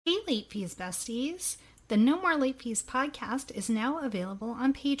Hey, Late Fees besties! The No More Late Fees podcast is now available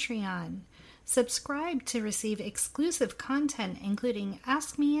on Patreon. Subscribe to receive exclusive content including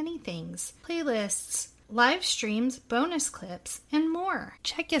Ask Me Anythings, playlists, live streams, bonus clips, and more.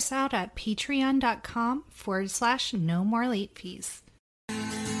 Check us out at patreon.com/no more late fees.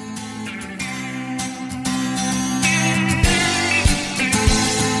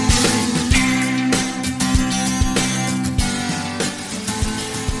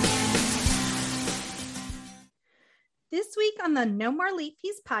 This week on the No More Late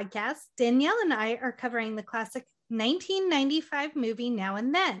Fees podcast, Danielle and I are covering the classic 1995 movie Now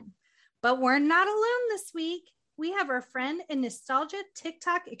and Then. But we're not alone this week. We have our friend and nostalgia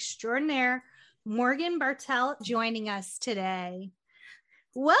TikTok extraordinaire, Morgan Bartell, joining us today.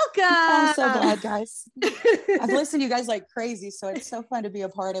 Welcome. I'm so glad, guys. I've listened to you guys like crazy, so it's so fun to be a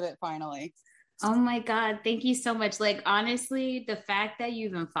part of it finally. Oh my God. Thank you so much. Like, honestly, the fact that you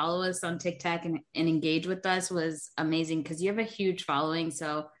even follow us on TikTok and engage with us was amazing because you have a huge following.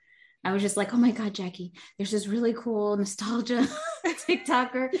 So I was just like, oh my God, Jackie, there's this really cool nostalgia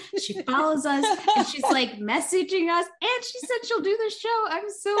TikToker. She follows us and she's like messaging us and she said she'll do the show. I'm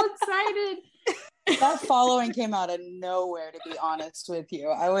so excited. That following came out of nowhere, to be honest with you.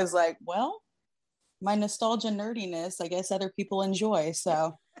 I was like, well, my nostalgia nerdiness, I guess other people enjoy.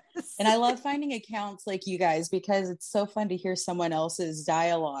 So, and I love finding accounts like you guys because it's so fun to hear someone else's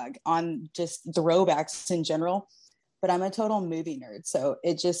dialogue on just throwbacks in general. But I'm a total movie nerd, so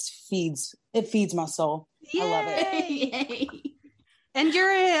it just feeds my soul. Yay! I love it. Yay. And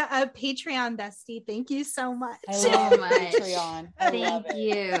you're a Patreon bestie. Thank you so much. I love Patreon. Thank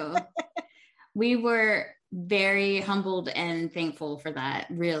you. We were very humbled and thankful for that,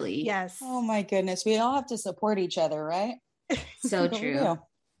 really. Yes. Oh my goodness. We all have to support each other, right? So true.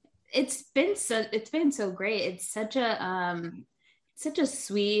 It's been so great. It's such a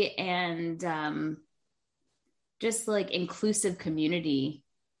sweet and just like inclusive community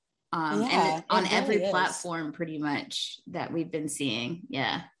and on every platform pretty much that we've been seeing.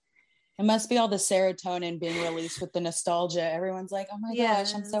 Yeah. It must be all the serotonin being released with the nostalgia. Everyone's like, oh my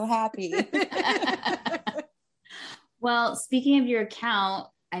gosh, I'm so happy. Well, speaking of your account,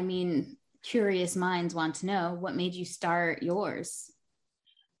 I mean, curious minds want to know what made you start yours.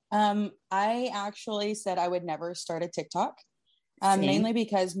 I actually said I would never start a TikTok, mainly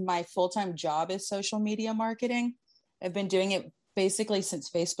because my full-time job is social media marketing. I've been doing it basically since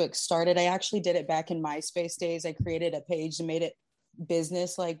Facebook started. I actually did it back in MySpace days. I created a page and made it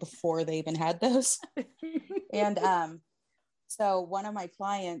business like before they even had those. And so one of my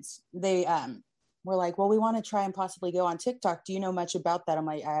clients, they were like, well, we want to try and possibly go on TikTok. Do you know much about that? I'm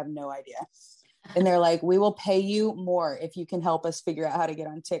like, I have no idea. And they're like, we will pay you more if you can help us figure out how to get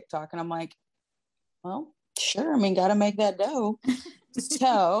on TikTok. And I'm like, well, sure. I mean, got to make that dough.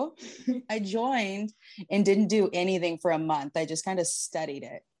 So I joined and didn't do anything for a month. I just kind of studied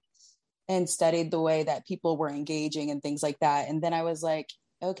it and studied the way that people were engaging and things like that. And then I was like,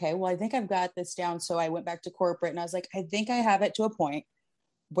 okay, well, I think I've got this down. So I went back to corporate and I was like, I think I have it to a point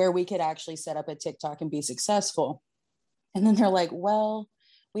where we could actually set up a TikTok and be successful. And then they're like, well,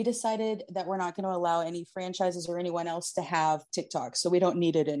 we decided that we're not going to allow any franchises or anyone else to have TikTok. So we don't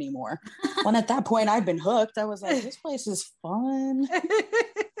need it anymore. When at that point I'd been hooked. I was like, this place is fun. I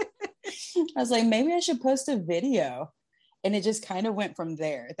was like, maybe I should post a video. And it just kind of went from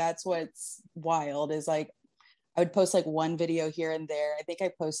there. That's what's wild is like, I would post like one video here and there. I think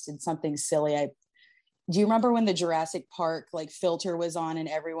I posted something silly. Do you remember when the Jurassic Park like filter was on and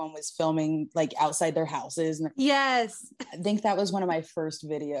everyone was filming like outside their houses? Yes. I think that was one of my first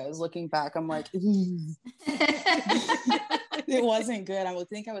videos. Looking back, I'm like, it wasn't good. I would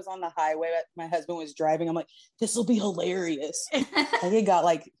think I was on the highway. My husband was driving. I'm like, this will be hilarious. I think it got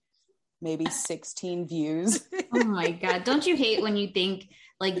like maybe 16 views. Oh my God. Don't you hate when you think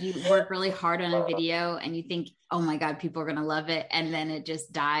like you work really hard on a video and you think, oh my God, people are going to love it. And then it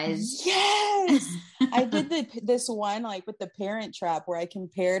just dies. Yes. I did this one like with the Parent Trap where I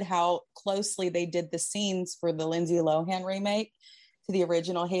compared how closely they did the scenes for the Lindsay Lohan remake to the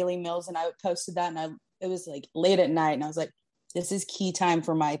original Hayley Mills. And I posted that and it was like late at night. And I was like, this is key time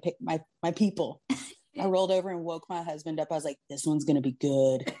for my people. I rolled over and woke my husband up. I was like, this one's going to be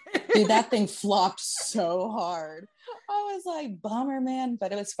good. Dude, that thing flopped so hard. I was like, bummer, man,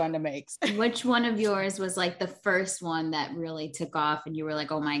 but it was fun to make. Which one of yours was like the first one that really took off and you were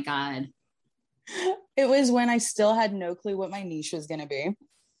like, oh my God? It was when I still had no clue what my niche was going to be.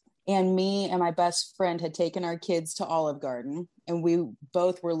 And me and my best friend had taken our kids to Olive Garden and we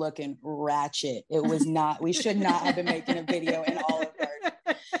both were looking ratchet. It was not, we should not have been making a video in Olive Garden.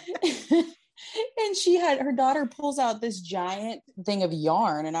 And her daughter pulls out this giant thing of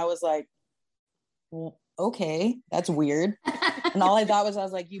yarn. And I was like, well, okay, that's weird. And all I thought was, I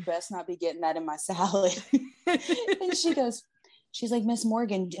was like, you best not be getting that in my salad. And she's like, Miss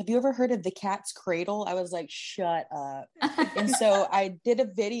Morgan, have you ever heard of the cat's cradle? I was like, shut up. And so I did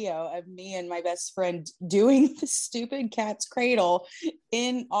a video of me and my best friend doing the stupid cat's cradle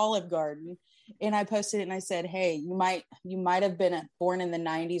in Olive Garden. And I posted it and I said, hey, you might have been born in the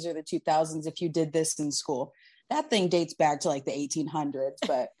 90s or the 2000s if you did this in school. That thing dates back to like the 1800s,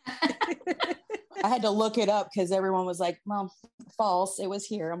 but I had to look it up because everyone was like, well, false. It was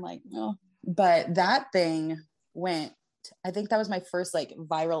here. I'm like, no. But that thing went, I think that was my first like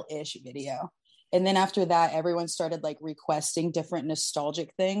viral-ish video. And then after that, everyone started like requesting different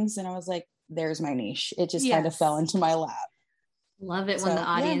nostalgic things. And I was like, there's my niche. It just kind of fell into my lap. Love it when the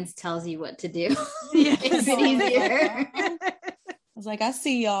audience tells you what to do. Yes. Makes it easier. I was like, I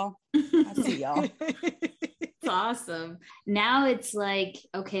see y'all. It's awesome. Now it's like,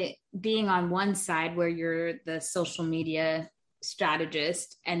 okay, being on one side where you're the social media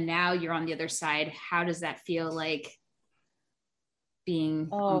strategist and now you're on the other side. How does that feel like being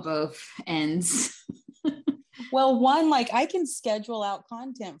on both ends? Well, one, like I can schedule out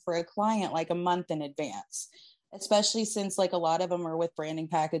content for a client like a month in advance, especially since like a lot of them are with branding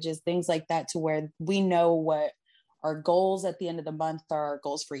packages, things like that, to where we know what our goals at the end of the month are, our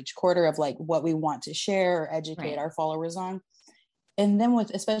goals for each quarter of like what we want to share or educate our followers on. And then with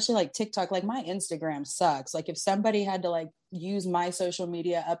especially like TikTok, like my Instagram sucks. Like if somebody had to like use my social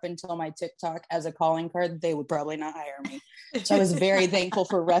media up until my TikTok as a calling card, they would probably not hire me. So I was very thankful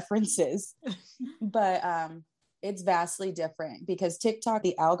for references. But it's vastly different because TikTok,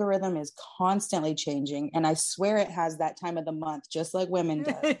 the algorithm is constantly changing. And I swear it has that time of the month, just like women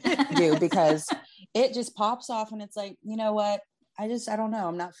do, because it just pops off and it's like, you know what? I don't know.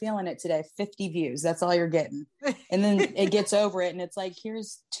 I'm not feeling it today. 50 views. That's all you're getting. And then it gets over it. And it's like,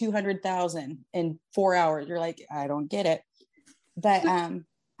 here's 200,000 in 4 hours. You're like, I don't get it. But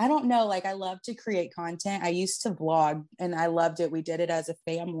I don't know. Like I love to create content. I used to vlog and I loved it. We did it as a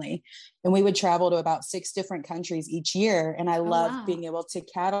family and we would travel to about 6 different countries each year. And I loved being able to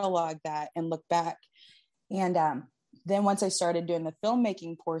catalog that and look back. And then once I started doing the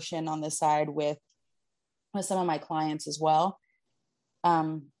filmmaking portion on the side with some of my clients as well,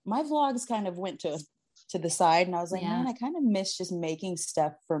 my vlogs kind of went to the side and I was like, man, I kind of miss just making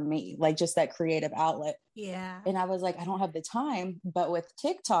stuff for me, like just that creative outlet. Yeah. And I was like, I don't have the time. But with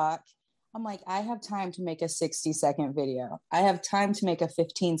TikTok, I'm like, I have time to make a 60-second video. I have time to make a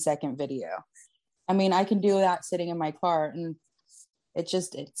 15-second video. I mean, I can do that sitting in my car and it's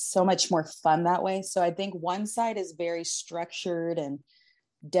so much more fun that way. So I think one side is very structured and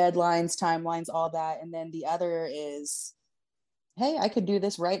deadlines, timelines, all that. And then the other is, hey, I could do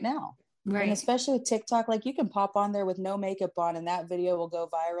this right now. Right. And especially with TikTok, like you can pop on there with no makeup on and that video will go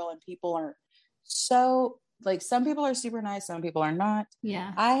viral and people are so like, some people are super nice. Some people are not.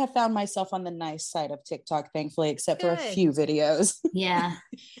 Yeah. I have found myself on the nice side of TikTok, thankfully, except for a few videos. Yeah.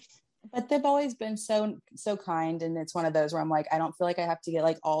 But they've always been so kind. And it's one of those where I'm like, I don't feel like I have to get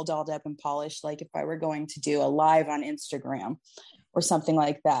like all dolled up and polished. Like if I were going to do a live on Instagram or something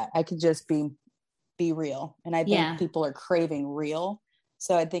like that, I could just be real. And I think people are craving real.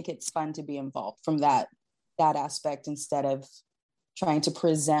 So I think it's fun to be involved from that aspect instead of trying to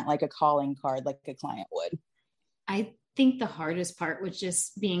present like a calling card like a client would. I think the hardest part was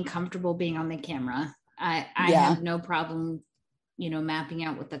just being comfortable being on the camera. I have no problem, mapping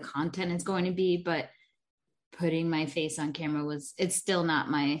out what the content is going to be, but putting my face on camera it's still not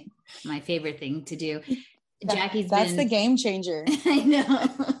my favorite thing to do. That's the game changer. I know.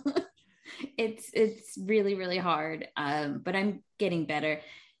 It's really, really hard. But I'm getting better.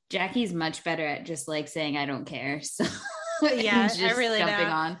 Jackie's much better at just like saying, I don't care. So yeah, just I really jumping don't.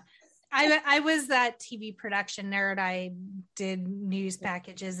 on. I was that TV production nerd. I did news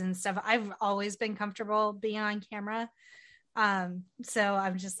packages and stuff. I've always been comfortable being on camera. So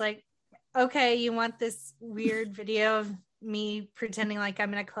I'm just like, okay, you want this weird video of me pretending like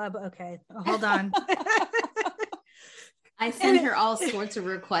I'm in a club? Okay, hold on. I send her all sorts of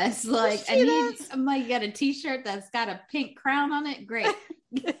requests. Like, I'm like, you got a t-shirt that's got a pink crown on it. Great.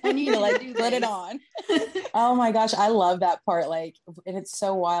 I need to like put it on. Oh my gosh. I love that part. Like, and it's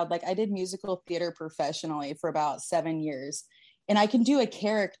so wild. Like I did musical theater professionally for about 7 years and I can do a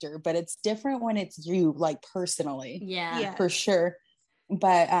character, but it's different when it's you like personally. Yeah. For sure.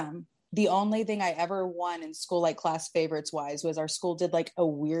 But, the only thing I ever won in school, like class favorites wise, was our school did like a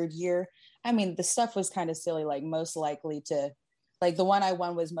weird year. I mean, the stuff was kind of silly, like the one I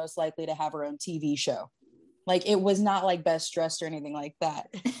won was most likely to have her own TV show. Like it was not like best dressed or anything like that.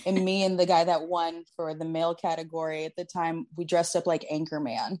 And me and the guy that won for the male category at the time, we dressed up like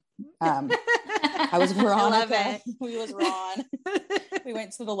Anchorman. I was Veronica. We was Ron. We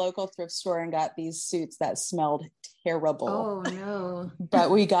went to the local thrift store and got these suits that smelled terrible. Oh no.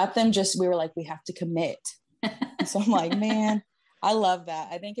 But we got them we were like, we have to commit. So I'm like, man, I love that.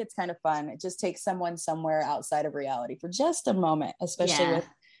 I think it's kind of fun. It just takes someone somewhere outside of reality for just a moment, especially with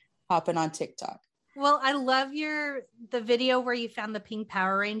hopping on TikTok. Well, I love the video where you found the pink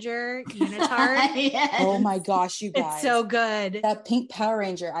Power Ranger unitard. Yes. Oh my gosh, you guys. It's so good. That pink Power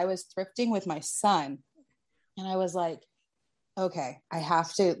Ranger, I was thrifting with my son and I was like, okay, I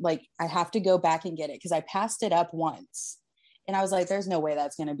have to go back and get it because I passed it up once. And I was like, there's no way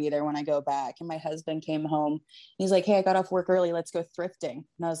that's going to be there when I go back. And my husband came home. He's like, hey, I got off work early. Let's go thrifting.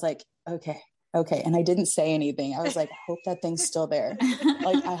 And I was like, okay. And I didn't say anything. I was like, I hope that thing's still there.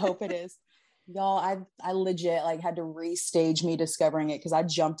 Like, I hope it is. Y'all, I legit like had to restage me discovering it because I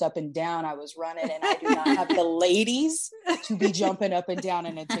jumped up and down. I was running and I do not have the ladies to be jumping up and down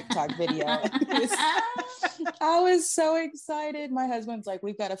in a TikTok video. I was so excited. My husband's like,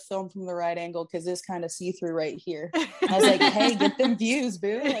 we've got to film from the right angle because this kind of see-through right here. And I was like, hey, get them views,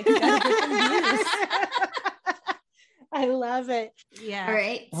 boo. Like, you gotta get them views. I love it. Yeah. All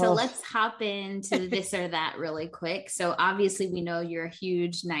right. So let's hop into this or that really quick. So obviously we know you're a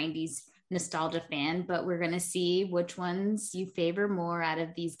huge 90s nostalgia fan, but we're going to see which ones you favor more out of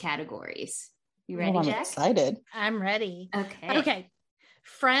these categories. You ready, I'm Jack? excited. I'm ready. Okay.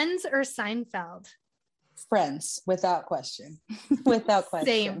 Friends or Seinfeld? Friends, without question. Without question.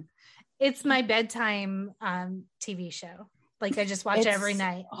 Same. It's my bedtime TV show. Like I just watch it every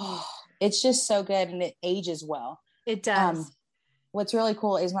night. Oh, it's just so good and it ages well. It does. What's really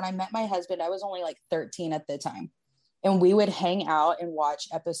cool is when I met my husband, I was only like 13 at the time. And we would hang out and watch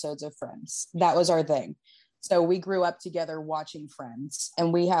episodes of Friends. That was our thing. So we grew up together watching Friends.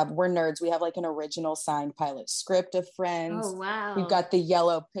 And we're nerds. We have like an original signed pilot script of Friends. Oh, wow. We've got the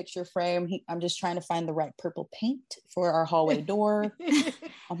yellow picture frame. I'm just trying to find the right purple paint for our hallway door.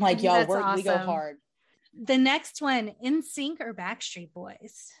 I'm like, y'all, awesome. We go hard. The next one, NSYNC or Backstreet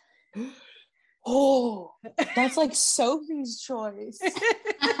Boys? Oh, that's like Sophie's choice.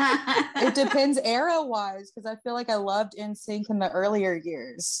 It depends era wise because I feel like I loved NSYNC in the earlier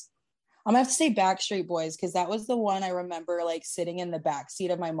years. I'm gonna have to say Backstreet Boys because that was the one I remember like sitting in the back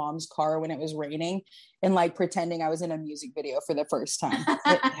seat of my mom's car when it was raining and like pretending I was in a music video for the first time.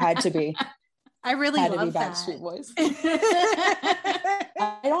 It had to be. I really love that. Backstreet Boys.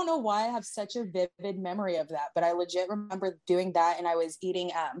 I don't know why I have such a vivid memory of that, but I legit remember doing that and I was eating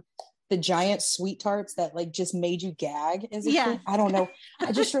the giant sweet tarts that like just made you gag as a kid. I don't know.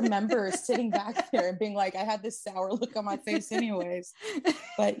 I just remember sitting back there and being like, I had this sour look on my face anyways.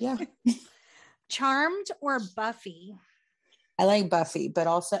 But yeah. Charmed or Buffy? I like Buffy, but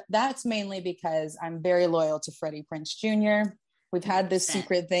also that's mainly because I'm very loyal to Freddie Prinze Jr. We've had this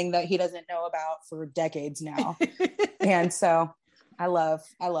secret thing that he doesn't know about for decades now. And so I love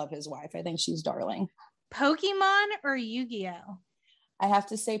his wife. I think she's darling. Pokemon or Yu-Gi-Oh? I have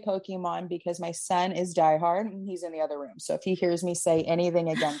to say Pokemon because my son is diehard and he's in the other room. So if he hears me say anything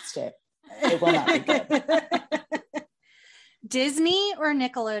against it, it will not be good. Disney or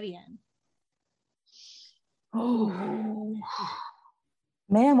Nickelodeon? Oh,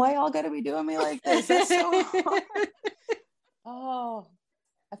 man, why y'all gotta be doing me like this? That's so hard. Oh,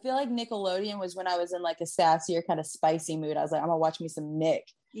 I feel like Nickelodeon was when I was in like a sassier kind of spicy mood. I was like, I'm gonna watch me some Nick.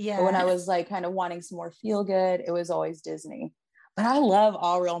 Yeah. But when I was like kind of wanting some more feel good, it was always Disney. But I love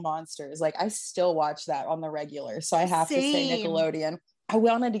All Real Monsters. Like I still watch that on the regular. So I have to say Nickelodeon. I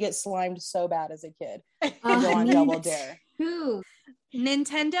wanted to get slimed so bad as a kid. Go on Double Dare. Who?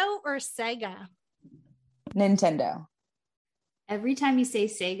 Nintendo or Sega? Nintendo. Every time you say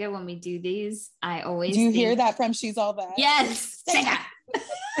Sega when we do these, I always Do you hear that from She's All That? Yes, Sega. It's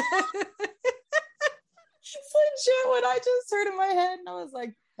legit what I just heard in my head. And I was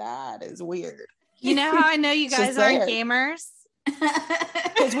like, that is weird. You know how I know you guys aren't gamers?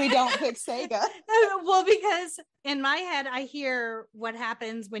 Because we don't pick Sega. Well, because in my head, I hear what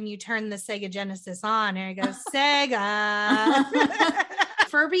happens when you turn the Sega Genesis on and it goes, Sega.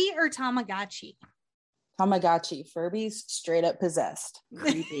 Furby or Tamagotchi? Tamagotchi. Furby's straight up possessed.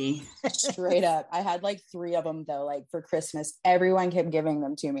 Creepy. Straight up. I had like 3 of them though, like for Christmas. Everyone kept giving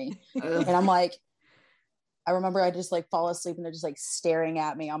them to me. And I'm like, I remember I just like fall asleep and they're just like staring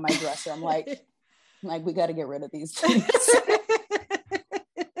at me on my dresser. I'm like, we got to get rid of these things.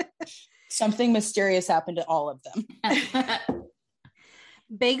 Something mysterious happened to all of them.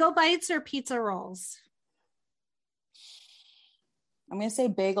 Bagel bites or pizza rolls? I'm going to say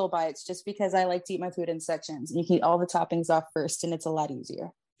bagel bites just because I like to eat my food in sections. You can eat all the toppings off first and it's a lot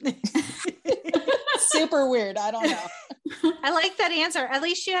easier. Super weird. I don't know. I like that answer. At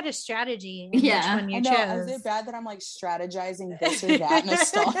least you had a strategy in Yeah. which one you I know. chose. Is it bad that I'm like strategizing this or that in a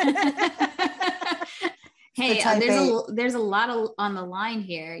stall? Hey, there's a lot on the line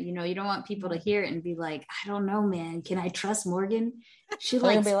here. You know, you don't want people to hear it and be like, I don't know, man. Can I trust Morgan? She They're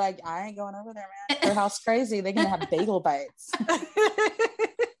likes gonna be like, I ain't going over there, man. Their house crazy. They're gonna have bagel bites.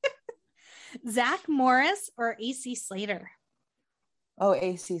 Zach Morris or AC Slater? Oh,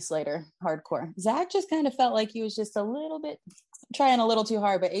 AC Slater, hardcore. Zach just kind of felt like he was just a little bit trying a little too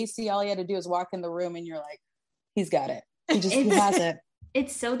hard, but AC, all he had to do is walk in the room and you're like, he's got it. He has it.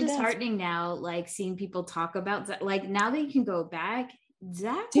 It's so disheartening now, like seeing people talk about Zach. Like now that you can go back,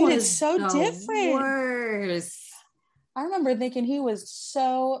 Zach Dude, was it's so different. Worse. I remember thinking he was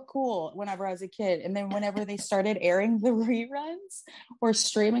so cool whenever I was a kid. And then whenever they started airing the reruns or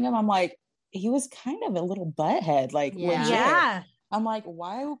streaming them, I'm like, he was kind of a little butthead. Like, legit. Yeah. I'm like,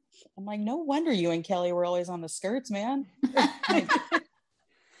 why? I'm like, no wonder you and Kelly were always on the skirts, man. Like,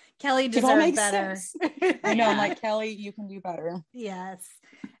 Kelly deserves better. I know. I'm like, Kelly, you can do better. Yes.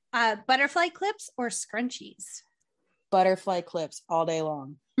 Butterfly clips or scrunchies? Butterfly clips all day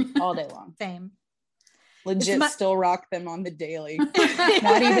long. All day long. Same. Legit still rock them on the daily.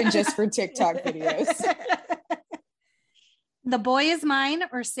 Not even just for TikTok videos. The Boy Is Mine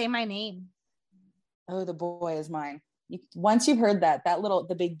or Say My Name? Oh, The Boy Is Mine. Once you've heard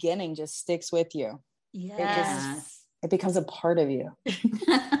the beginning just sticks with you. Yes. It becomes a part of you.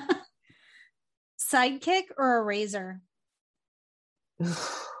 Sidekick or a razor?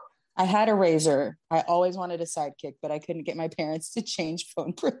 I had a razor. I always wanted a Sidekick, but I couldn't get my parents to change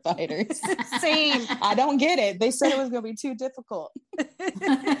phone providers. Same. I don't get it. They said it was going to be too difficult.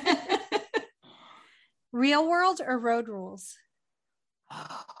 Real World or Road Rules?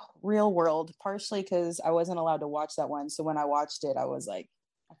 Real World, partially because I wasn't allowed to watch that one. So when I watched it, I was like,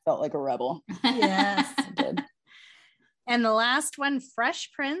 I felt like a rebel. Yes. I did. And the last one,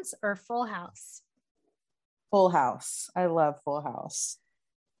 Fresh Prince or Full House? Full House. I love Full House.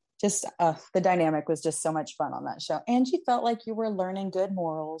 Just the dynamic was just so much fun on that show. And you felt like you were learning good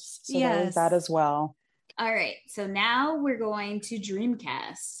morals. So there was that as well. All right. So now we're going to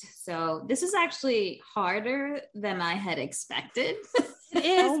Dreamcast. So this is actually harder than I had expected. It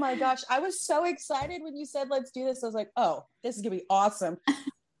is. Oh my gosh. I was so excited when you said, let's do this. I was like, oh, this is going to be awesome.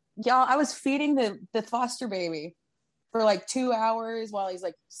 Y'all, I was feeding the foster baby for like 2 hours while he's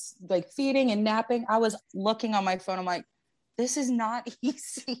like feeding and napping. I was looking on my phone. I'm like, this is not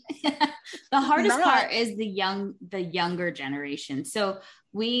easy. The hardest part is the younger generation. So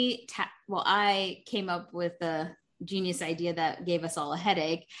I came up with a genius idea that gave us all a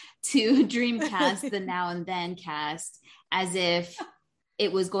headache to Dreamcast the Now and Then cast as if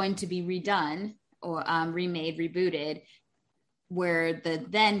it was going to be redone or remade, rebooted, where the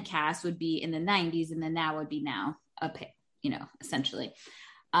then cast would be in the 90s and the now would be now, essentially.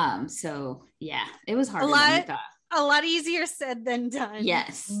 So yeah, it was harder than we thought. A lot easier said than done.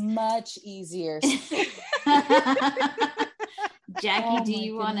 Yes. Much easier. Jackie, do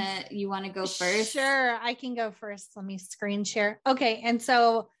you want to go first? Sure, I can go first. Let me screen share. Okay, and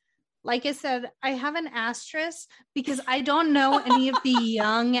so like I said, I have an asterisk because I don't know any of the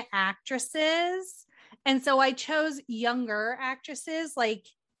young actresses. And so I chose younger actresses, like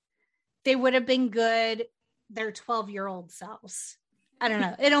they would have been good, their 12-year-old selves. I don't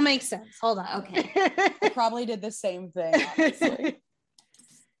know. It'll make sense. Hold on. Okay. I probably did the same thing, honestly.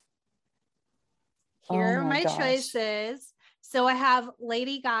 Here are my choices. So I have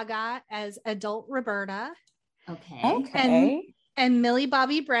Lady Gaga as adult Roberta. Okay. And Millie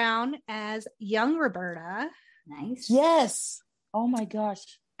Bobby Brown as young Roberta. Nice. Yes. Oh my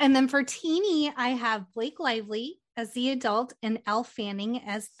gosh. And then for Teenie, I have Blake Lively as the adult and Elle Fanning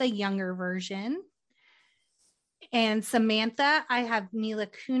as the younger version. And Samantha, I have Mila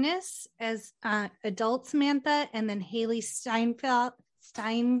Kunis as adult Samantha, and then Haley Steinfeld.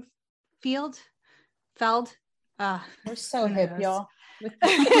 We're so hip, y'all.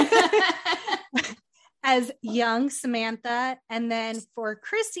 As young Samantha. And then for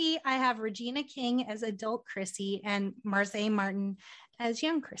Chrissy, I have Regina King as adult Chrissy and Marsai Martin as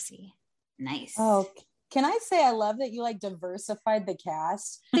young Chrissy. Nice. Oh, can I say I love that you like diversified the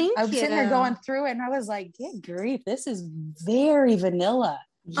cast? Thank you. I was sitting there going through it and I was like, good grief, this is very vanilla.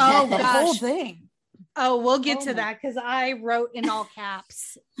 Oh, the gosh. whole thing. Oh, we'll get to that because I wrote in all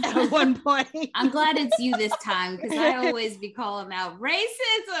caps at one point. I'm glad it's you this time because I always be calling out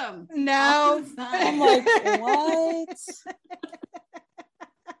racism. No. I'm like, what?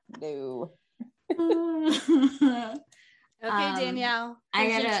 No. Okay, Danielle.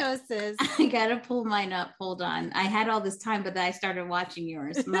 Your choices. I gotta pull mine up. Hold on. I had all this time, but then I started watching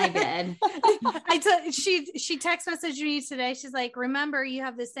yours. My bad. She text messaged me today. She's like, remember you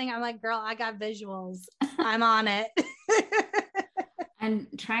have this thing. I'm like, girl, I got visuals. I'm on it. I'm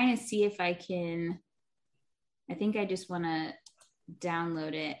trying to see if I can. I think I just want to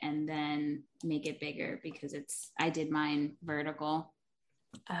download it and then make it bigger because I did mine vertical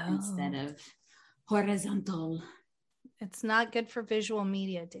instead of horizontal. It's not good for visual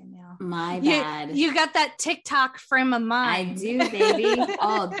media, Danielle. My bad. You got that TikTok frame of mind. I do, baby.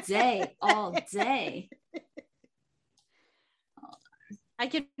 All day. I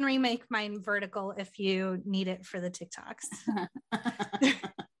can remake mine vertical if you need it for the TikToks.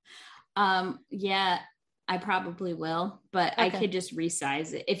 Yeah, I probably will, but okay. I could just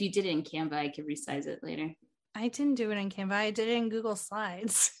resize it. If you did it in Canva, I could resize it later. I didn't do it in Canva. I did it in Google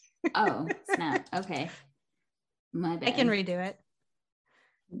Slides. Oh, snap. Okay. My bad. I can redo it.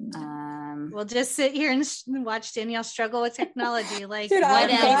 We'll just sit here and watch Danielle struggle with technology. Like, dude, I'm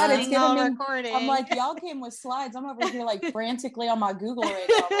glad it's giving me. Recording. I'm like, y'all came with slides. I'm over here like frantically on my Google right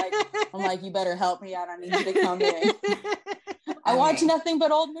now. I'm like, you better help me out. I need you to come in. I watch nothing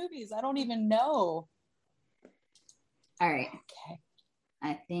but old movies. I don't even know. All right. Okay.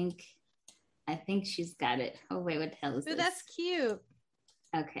 I think she's got it. Oh wait, what the hell is this? That's cute.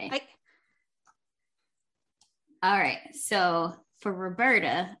 Okay. All right. So for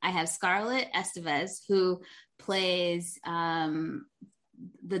Roberta, I have Scarlett Estevez, who plays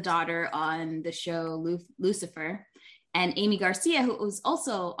the daughter on the show Lucifer, and Amy Garcia, who was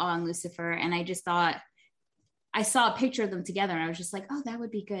also on Lucifer. And I just thought, I saw a picture of them together and I was just like, oh, that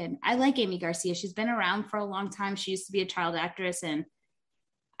would be good. I like Amy Garcia. She's been around for a long time. She used to be a child actress, and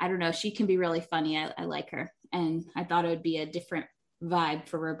I don't know, she can be really funny. I like her. And I thought it would be a different vibe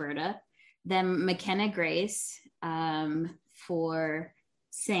for Roberta. Then McKenna Grace for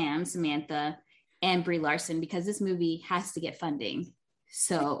Samantha, and Brie Larson, because this movie has to get funding.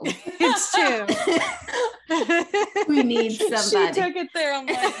 So it's true. We need somebody. She took it there. I'm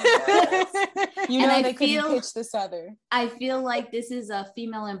like, yes. You know, they couldn't pitch this other. I feel like this is a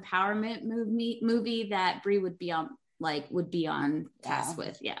female empowerment movie that Brie would be on task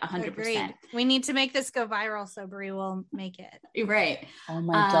with. Yeah, 100%. Agreed. We need to make this go viral so Brie will make it. Right. Oh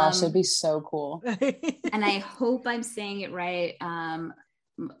my gosh, that'd be so cool. And I hope I'm saying it right.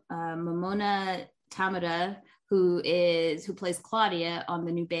 Momona Tamada, who plays Claudia on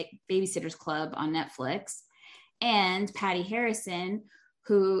the new Babysitters Club on Netflix, and Patty Harrison,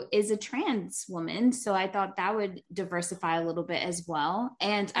 who is a trans woman. So I thought that would diversify a little bit as well.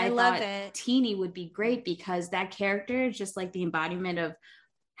 And I thought Teenie would be great because that character is just like the embodiment of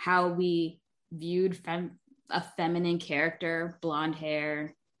how we viewed a feminine character, blonde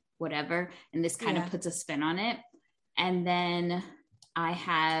hair, whatever. And this kind of puts a spin on it. And then I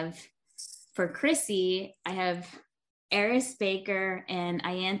have, for Chrissy, I have Eris Baker and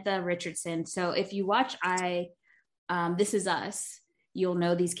Iantha Richardson. So if you watch This Is Us, you'll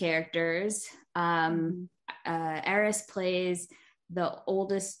know these characters. Eris plays the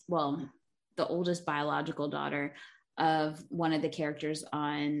oldest biological daughter of one of the characters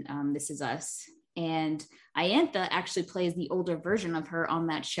on This Is Us. And Iantha actually plays the older version of her on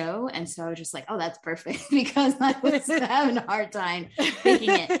that show. And so I was just like, oh, that's perfect, because I was having a hard time thinking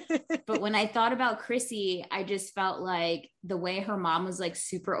it. But when I thought about Chrissy, I just felt like the way her mom was like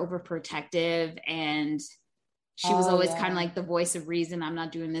super overprotective, and she was always kind of like the voice of reason. I'm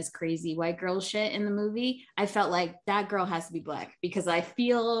not doing this crazy white girl shit in the movie. I felt like that girl has to be Black, because I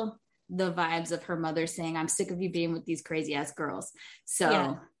feel the vibes of her mother saying, I'm sick of you being with these crazy ass girls.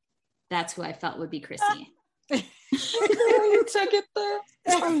 So that's who I felt would be Chrissy. You took it there.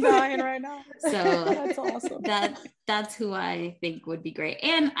 I'm dying right now. So that's awesome. That's who I think would be great.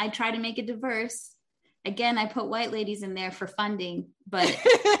 And I try to make it diverse. Again, I put white ladies in there for funding, but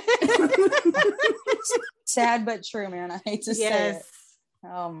sad but true, man. I hate to say it.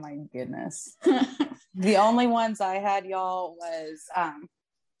 Oh my goodness. The only ones I had, y'all, was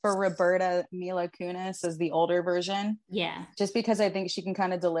for Roberta, Mila Kunis as the older version. Yeah. Just because I think she can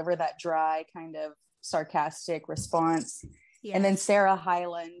kind of deliver that dry, kind of sarcastic response. Yeah. And then Sarah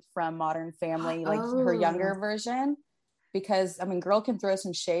Hyland from Modern Family, like her younger version. Because, I mean, girl can throw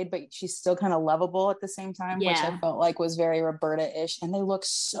some shade, but she's still kind of lovable at the same time, which I felt like was very Roberta-ish. And they look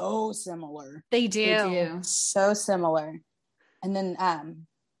so similar. They do. So similar. And then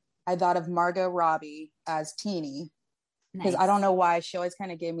I thought of Margot Robbie as Teenie. Because I don't know why she always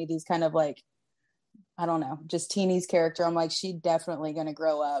kind of gave me these kind of like I don't know, just Teeny's character. I'm like, she definitely going to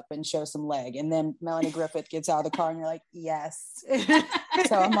grow up and show some leg. And then Melanie Griffith gets out of the car and you're like, yes.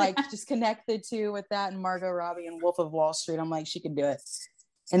 So I'm like, just connect the two with that, and Margot Robbie and Wolf of Wall Street. I'm like, she can do it.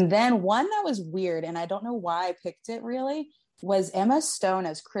 And then one that was weird, and I don't know why I picked it really, was Emma Stone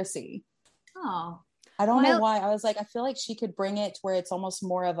as Chrissy. Oh, I don't know why. I was like, I feel like she could bring it to where it's almost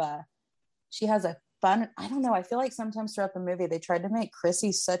more of a, she has a fun, I don't know. I feel like sometimes throughout the movie, they tried to make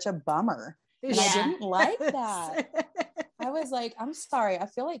Chrissy such a bummer. And I didn't like that. I was like, I'm sorry. I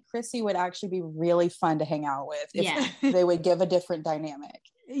feel like Chrissy would actually be really fun to hang out with if they would give a different dynamic.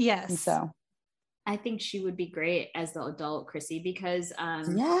 Yes. And so I think she would be great as the adult Chrissy, because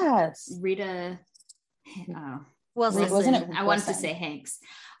Rita Wilson. Wasn't it I wanted to say Hanks.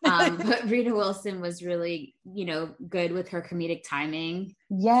 But Rita Wilson was really, good with her comedic timing.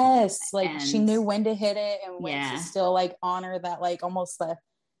 Yes. Like she knew when to hit it and when to still like honor that, like almost the,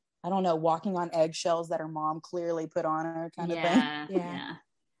 I don't know, walking on eggshells that her mom clearly put on her kind of thing. Yeah.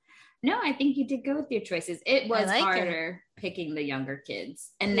 No, I think you did go with your choices. It was harder picking the younger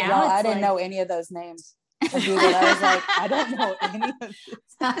kids. And now I didn't know any of those names. I was like, I don't know any of this.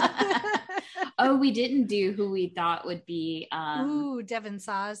 Oh, we didn't do who we thought would be Devon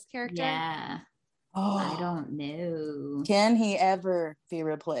Saw's character. Yeah. Oh, I don't know. Can he ever be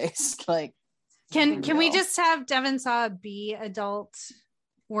replaced? Like, can we just have Devon Saw be adult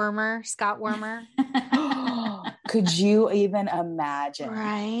Wormer, Scott Wormer? Could you even imagine?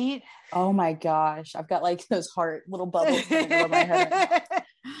 Right. Oh my gosh. I've got like those heart little bubbles coming over my head.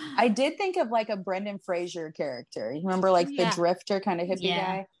 I did think of like a Brendan Fraser character. You remember like the drifter kind of hippie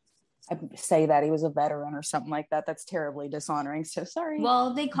guy? I say that he was a veteran or something like that. That's terribly dishonoring. So sorry.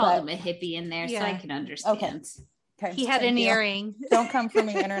 Well, they called him a hippie in there, so I can understand. Okay. He had an earring. Don't come for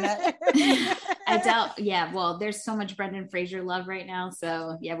me, internet. I doubt. Yeah. Well, there's so much Brendan Fraser love right now.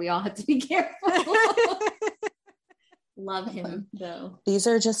 So yeah, we all have to be careful. Love him though. These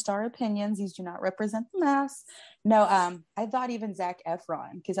are just our opinions. These do not represent the mass. No, I thought even Zac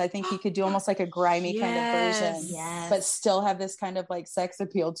Efron, because I think he could do almost like a grimy kind of version, but still have this kind of like sex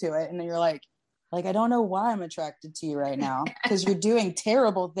appeal to it. And then you're like, I don't know why I'm attracted to you right now, because you're doing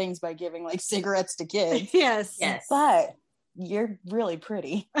terrible things by giving like cigarettes to kids. Yes. But you're really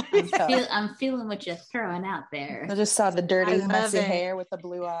pretty. I'm feeling what you're throwing out there. I just saw the dirty, messy hair with the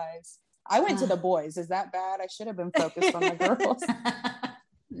blue eyes. I went to the boys. Is that bad? I should have been focused on the girls.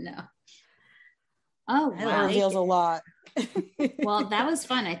 No. Oh, wow. That reveals a lot. Well, that was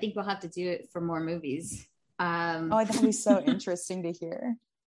fun. I think we'll have to do it for more movies. I thought it'd be so interesting to hear.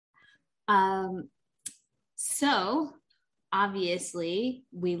 So obviously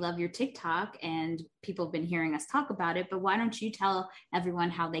we love your TikTok and people have been hearing us talk about it, but why don't you tell everyone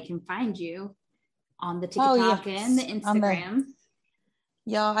how they can find you on the TikTok and the Instagram?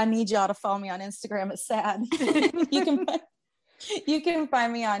 Y'all, I need y'all to follow me on Instagram. It's sad. You can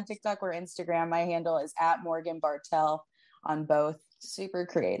find me on TikTok or Instagram. My handle is @MorganBartell on both. Super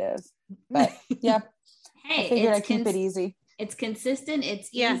creative. But yeah. Hey, I figured I'd keep it easy. It's consistent. It's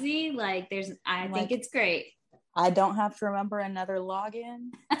easy. Like I think it's great. I don't have to remember another login.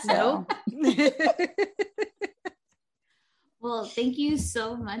 So. Well, thank you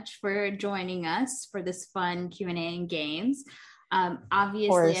so much for joining us for this fun Q&A and games.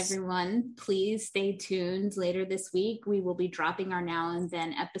 Obviously, everyone, please stay tuned. Later this week, we will be dropping our Now and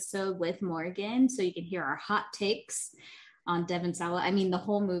Then episode with Morgan, so you can hear our hot takes on Devon Sawa. I mean, the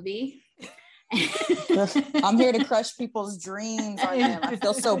whole movie. I'm here to crush people's dreams on him. I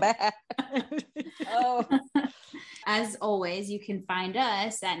feel so bad. As always, you can find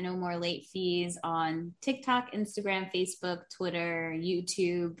us at No More Late Fees on TikTok, Instagram, Facebook, Twitter,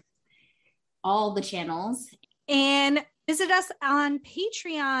 YouTube, all the channels. And visit us on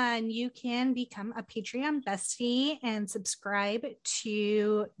Patreon. You can become a Patreon bestie and subscribe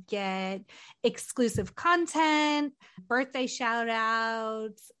to get exclusive content, birthday shout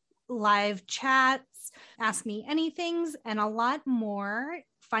outs, live chats, ask me anythings, and a lot more.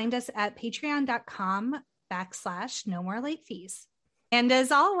 Find us at patreon.com/No More Late Fees. And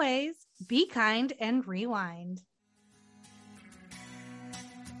as always, be kind and rewind.